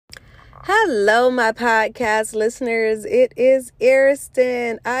Hello, my podcast listeners. It is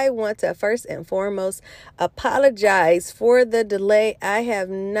Ariston. I want to first and foremost apologize for the delay. I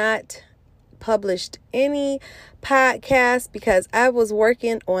have not published any podcast because I was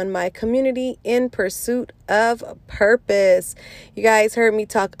working on my community in pursuit of purpose. You guys heard me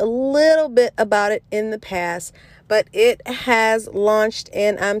talk a little bit about it in the past, but it has launched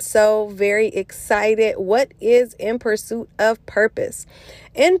and I'm so very excited. What is In Pursuit of Purpose?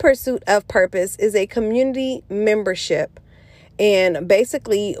 In Pursuit of Purpose is a community membership. And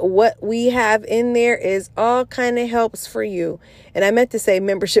basically what we have in there is all kind of helps for you. And I meant to say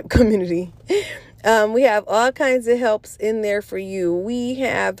membership community. We have all kinds of helps in there for you. We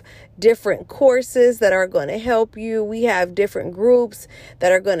have different courses that are going to help you. We have different groups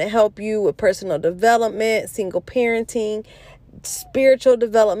that are going to help you with personal development, single parenting, spiritual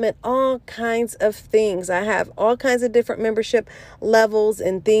development, all kinds of things. I have all kinds of different membership levels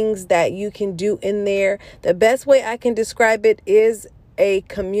and things that you can do in there. The best way I can describe it is a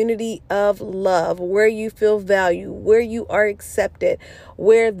community of love where you feel value, where you are accepted,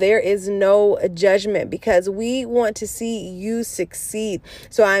 where there is no judgment, because we want to see you succeed.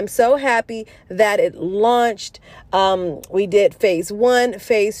 So I'm so happy that it launched. We did phase 1.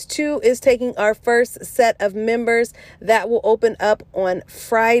 Phase 2 is taking our first set of members that will open up on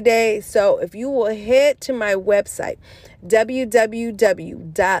Friday. So if you will head to my website,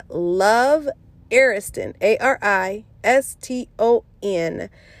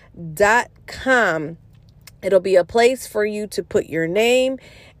 www.loveariston.com. It'll be a place for you to put your name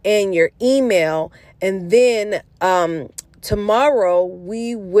and your email. And then tomorrow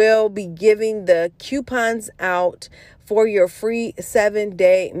we will be giving the coupons out for your free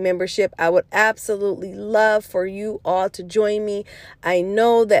 7-day membership. I would absolutely love for you all to join me. I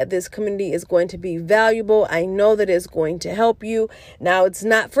know that this community is going to be valuable. I know that it's going to help you. Now, it's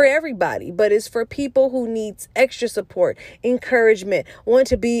not for everybody, but it's for people who needs extra support, encouragement, want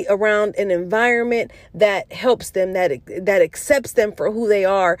to be around an environment that helps them, that accepts them for who they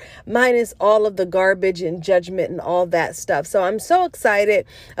are, minus all of the garbage and judgment and all that stuff. So I'm so excited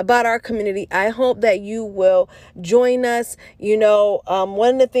about our community. I hope that you will join us. You know,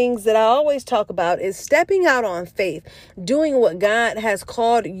 one of the things that I always talk about is stepping out on faith, doing what God has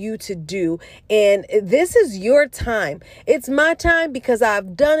called you to do. And this is your time. It's my time because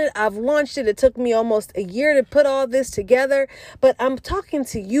I've done it. I've launched it. It took me almost a year to put all this together, but I'm talking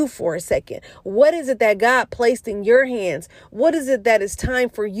to you for a second. What is it that God placed in your hands? What is it that is time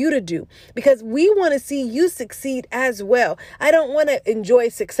for you to do? Because we want to see you succeed as well. I don't want to enjoy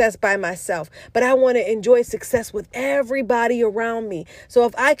success by myself, but I want to enjoy success with everybody around me. So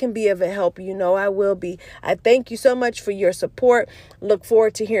if I can be of a help, you know, I will be. I thank you so much for your support. Look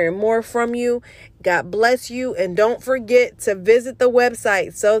forward to hearing more from you. God bless you. And don't forget to visit the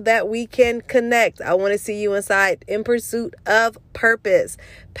website so that we can connect. I want to see you inside In Pursuit of Purpose.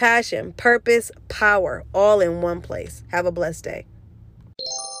 Passion, purpose, power, all in one place. Have a blessed day.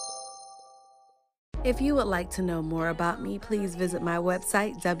 If you would like to know more about me, please visit my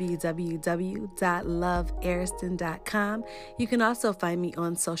website, www.loveariston.com. You can also find me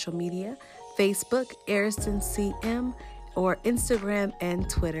on social media, Facebook, Ariston CM, or Instagram and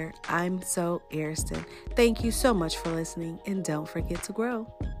Twitter. I'm so Ariston. Thank you so much for listening, and don't forget to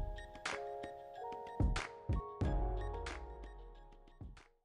grow.